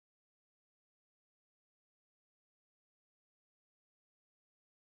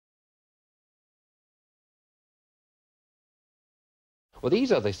Well,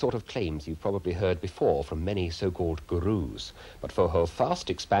 these are the sort of claims you've probably heard before from many so-called gurus. But for her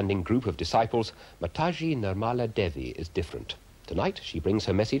fast-expanding group of disciples, Mataji Nirmala Devi is different. Tonight, she brings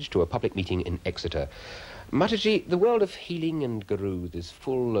her message to a public meeting in Exeter. Mataji, the world of healing and gurus is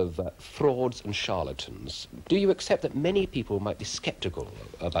full of frauds and charlatans. Do you accept that many people might be sceptical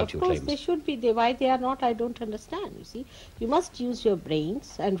about your claims? Of course, they should be. Why they are not, I don't understand, you see. You must use your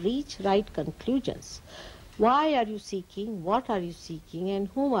brains and reach right conclusions. Why are you seeking, what are you seeking, and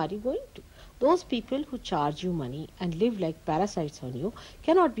whom are you going to? Those people who charge you money and live like parasites on you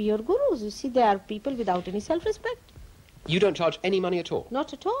cannot be your gurus. You see, they are people without any self-respect. You don't charge any money at all?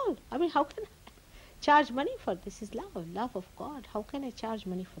 Not at all. I mean, how can I charge money for this? This is love of God. How can I charge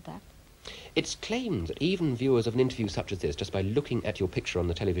money for that? It's claimed that even viewers of an interview such as this, just by looking at your picture on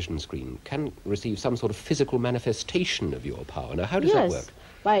the television screen, can receive some sort of physical manifestation of your power. Now, how does that work?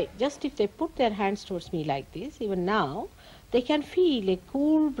 By just if they put their hands towards me like this, even now, they can feel a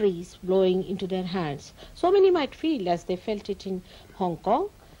cool breeze blowing into their hands. So many might feel as they felt it in Hong Kong.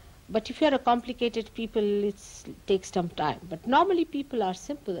 But if you are a complicated people, it takes some time. But normally people are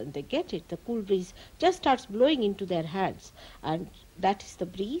simple and they get it. The cool breeze just starts blowing into their hands. And that is the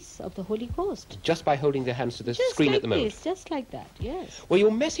breeze of the Holy Ghost. Just by holding their hands to the screen at the moment? Just like that, yes. Well,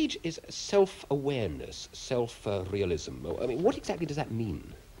 your message is self-awareness, self-realism. I mean, what exactly does that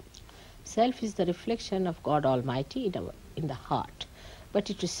mean? Self is the reflection of God Almighty in the heart. But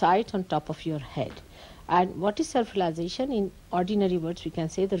it resides on top of your head. And what is self-realization? In ordinary words, we can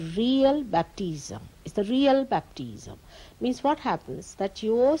say the real baptism. It's the real baptism. Means what happens? That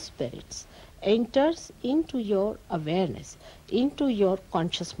your spirits enters into your awareness, into your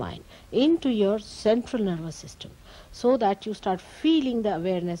conscious mind, into your central nervous system, so that you start feeling the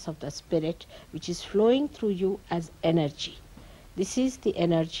awareness of the spirit which is flowing through you as energy. This is the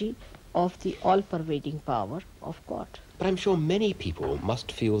energy of the all-pervading power of God. But I'm sure many people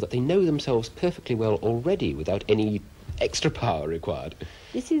must feel that they know themselves perfectly well already without any extra power required.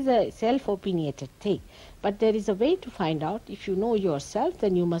 This is a self-opinionated thing. But there is a way to find out. If you know yourself,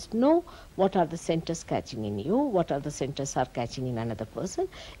 then you must know what are the centers catching in you, what are the centers are catching in another person.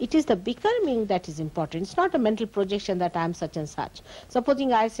 It is the becoming that is important. It's not a mental projection that I am such and such.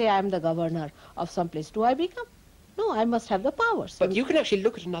 Supposing I say I am the governor of some place, do I become? No, I must have the powers. But you can actually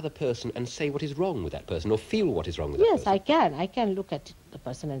look at another person and say what is wrong with that person, or feel what is wrong with that person. Yes, I can. I can look at the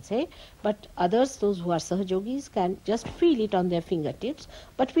person and say, but others, those who are Sahajogis, can just feel it on their fingertips.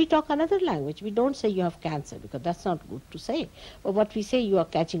 But we talk another language. We don't say you have cancer, because that's not good to say. But what we say, you are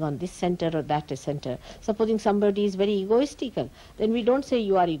catching on this center or that center. Supposing somebody is very egoistical, then we don't say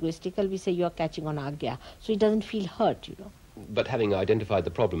you are egoistical, we say you are catching on Agya. So it doesn't feel hurt, you know. But having identified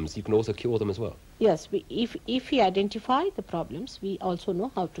the problems, you can also cure them as well. Yes, if we identify the problems, we also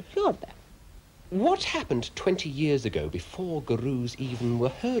know how to cure them. What happened 20 years ago before gurus even were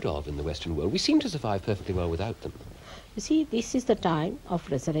heard of in the Western world? We seem to survive perfectly well without them. You see, this is the time of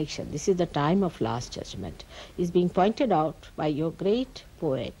resurrection. This is the time of last judgment. It's being pointed out by your great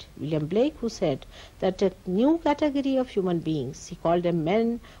poet, William Blake, who said that a new category of human beings, he called them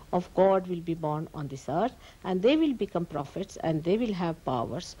men of God, will be born on this earth, and they will become prophets, and they will have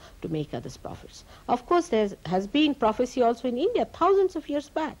powers to make others prophets. Of course, there has been prophecy also in India thousands of years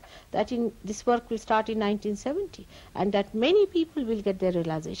back, that this work will start in 1970, and that many people will get their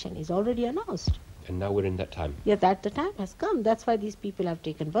realization is already announced. And now we're in that time. Yeah, that the time has come. That's why these people have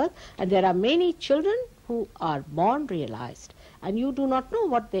taken birth. And there are many children who are born realized. And you do not know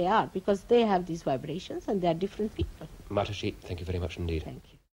what they are, because they have these vibrations and they are different people. Mataji, thank you very much indeed. Thank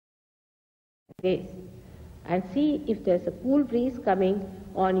you. Okay. And see if there's a cool breeze coming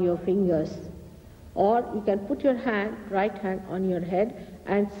on your fingers. Or you can put your hand, right hand, on your head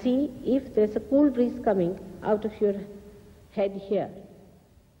and see if there's a cool breeze coming out of your head here.